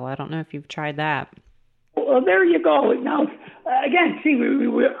CBD oil. I don't know if you've tried that. Well, there you go. Now, again, see,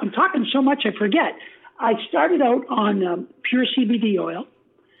 I'm talking so much I forget. I started out on pure CBD oil,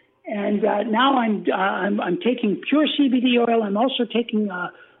 and now I'm taking pure CBD oil. I'm also taking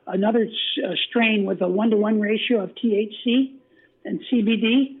another strain with a 1-to-1 ratio of THC and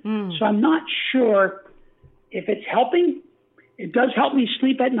CBD. So I'm not sure if it's helping. It does help me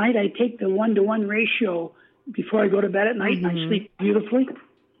sleep at night. I take the 1-to-1 ratio before I go to bed at night, and I sleep beautifully.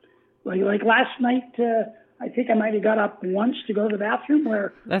 Like last night, I think I might have got up once to go to the bathroom.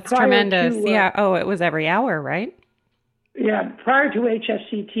 That's tremendous. Yeah. Oh, it was every hour, right? Yeah. Prior to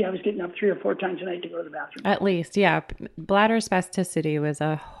HSCT, I was getting up 3 or 4 times a night to go to the bathroom. At least, yeah. Bladder spasticity was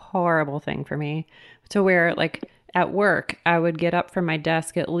a horrible thing for me, to where like at work, I would get up from my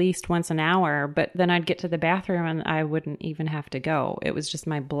desk at least once an hour, but then I'd get to the bathroom and I wouldn't even have to go. It was just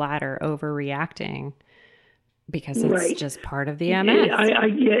my bladder overreacting. Because it's just part of the MS. Yeah,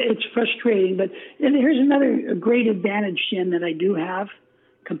 it's frustrating. But here's another great advantage, Jen, that I do have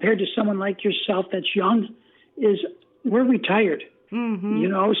compared to someone like yourself that's young, is we're retired. You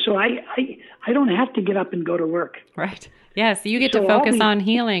know, so I don't have to get up and go to work. Right. Yeah, so you get to focus on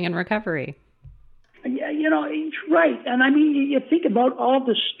healing and recovery. Yeah, you know, it's right. And I mean, you think about all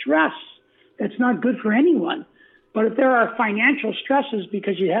the stress that's not good for anyone. But if there are financial stresses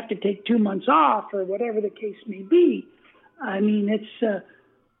because you have to take 2 months off or whatever the case may be, I mean,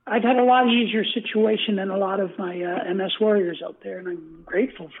 I've had a lot easier situation than a lot of my MS warriors out there, and I'm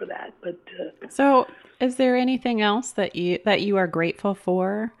grateful for that. But so, is there anything else that you are grateful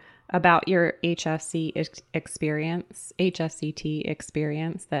for about your HSCT experience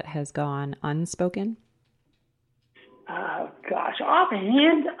that has gone unspoken? Gosh,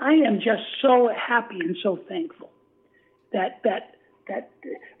 offhand, I am just so happy and so thankful. That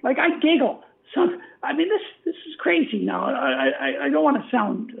like I giggle. I mean, this is crazy now. I don't want to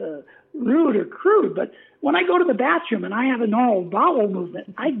sound rude or crude, but when I go to the bathroom and I have a normal bowel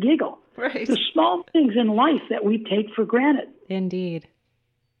movement, I giggle. Right. The small things in life that we take for granted. Indeed.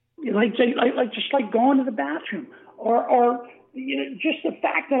 Like just like going to the bathroom, or you know, just the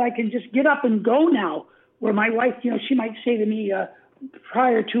fact that I can just get up and go now. Where my wife, you know, she might say to me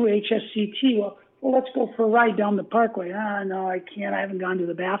prior to HSCT, well, let's go for a ride down the parkway. No, I can't. I haven't gone to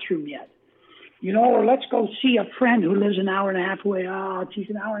the bathroom yet. You know, or let's go see a friend who lives an hour and a half away. Oh, she's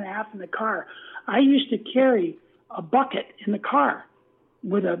an hour and a half in the car. I used to carry a bucket in the car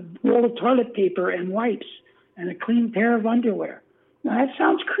with a roll of toilet paper and wipes and a clean pair of underwear. Now, that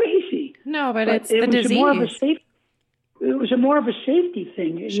sounds crazy. No, but it's the disease. It was more of a safety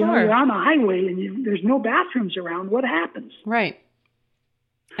thing. Sure. You know, you're on the highway and there's no bathrooms around. What happens? Right.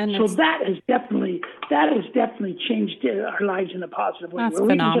 And so that has definitely changed our lives in a positive way. That's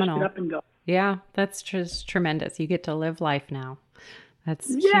phenomenal. We can just get up and go. Yeah, that's just tremendous. You get to live life now. That's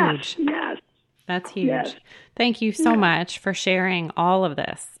huge. Yes. That's huge. Yes. Thank you so much for sharing all of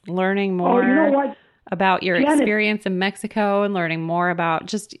this, learning more about your experience in Mexico and learning more about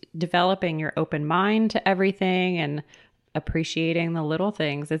just developing your open mind to everything and appreciating the little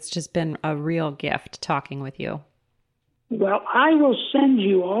things. It's just been a real gift talking with you. Well, I will send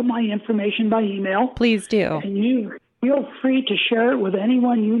you all my information by email. Please do. And you feel free to share it with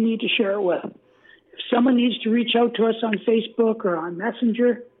anyone you need to share it with. If someone needs to reach out to us on Facebook or on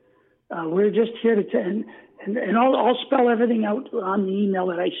Messenger, we're just here to and I'll spell everything out on the email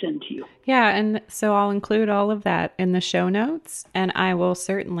that I send to you. Yeah, and so I'll include all of that in the show notes, and I will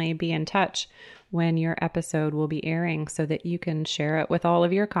certainly be in touch when your episode will be airing so that you can share it with all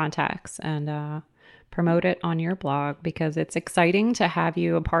of your contacts and promote it on your blog, because it's exciting to have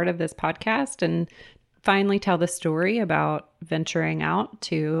you a part of this podcast and finally tell the story about venturing out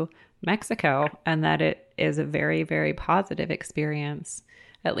to Mexico, and that it is a very, very positive experience,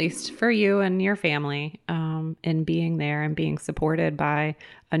 at least for you and your family, in being there and being supported by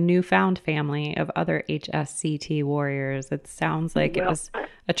a newfound family of other HSCT warriors. It sounds like it was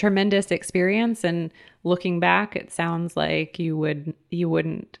a tremendous experience, and looking back, it sounds like you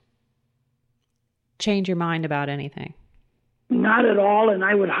wouldn't change your mind about anything. Not at all, and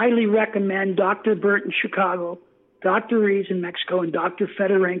I would highly recommend Dr. Burt in Chicago, Dr. Rees in Mexico, and Dr.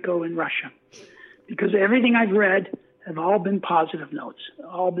 Fedorenko in Russia, because everything I've read have all been positive notes,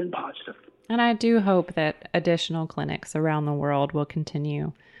 all been positive. And I do hope that additional clinics around the world will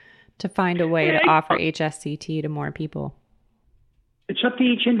continue to find a way to offer HSCT to more people. It's up to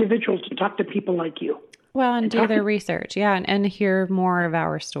each individual to talk to people like you. Well, and do their research, and hear more of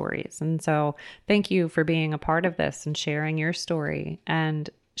our stories. And so thank you for being a part of this and sharing your story. And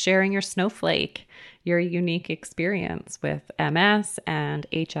sharing your snowflake, your unique experience with MS and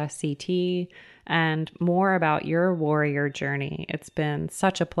HSCT, and more about your warrior journey. It's been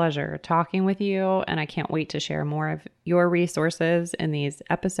such a pleasure talking with you, and I can't wait to share more of your resources in these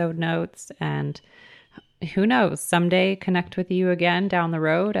episode notes. And who knows, someday connect with you again down the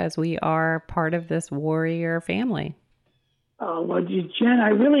road as we are part of this warrior family. Well, Jen, I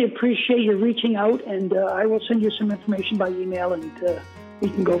really appreciate you reaching out, and I will send you some information by email, and we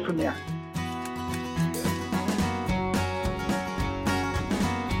can go from there.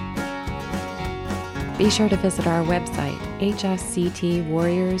 Be sure to visit our website,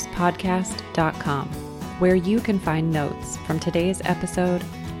 hsctwarriorspodcast.com, where you can find notes from today's episode,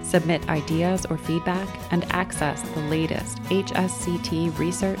 submit ideas or feedback, and access the latest HSCT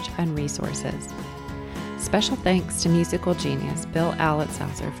research and resources. Special thanks to musical genius Bill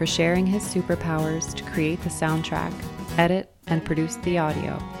Alitzhauser for sharing his superpowers to create the soundtrack, edit, and produce the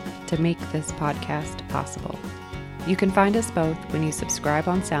audio to make this podcast possible. You can find us both when you subscribe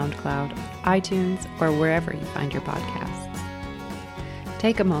on SoundCloud, iTunes, or wherever you find your podcasts.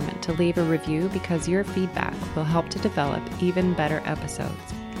 Take a moment to leave a review because your feedback will help to develop even better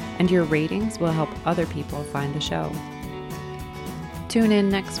episodes, and your ratings will help other people find the show. Tune in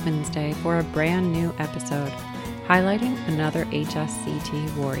next Wednesday for a brand new episode highlighting another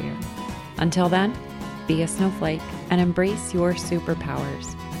HSCT warrior. Until then, be a snowflake and embrace your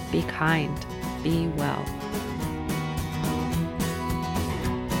superpowers. Be kind, be well.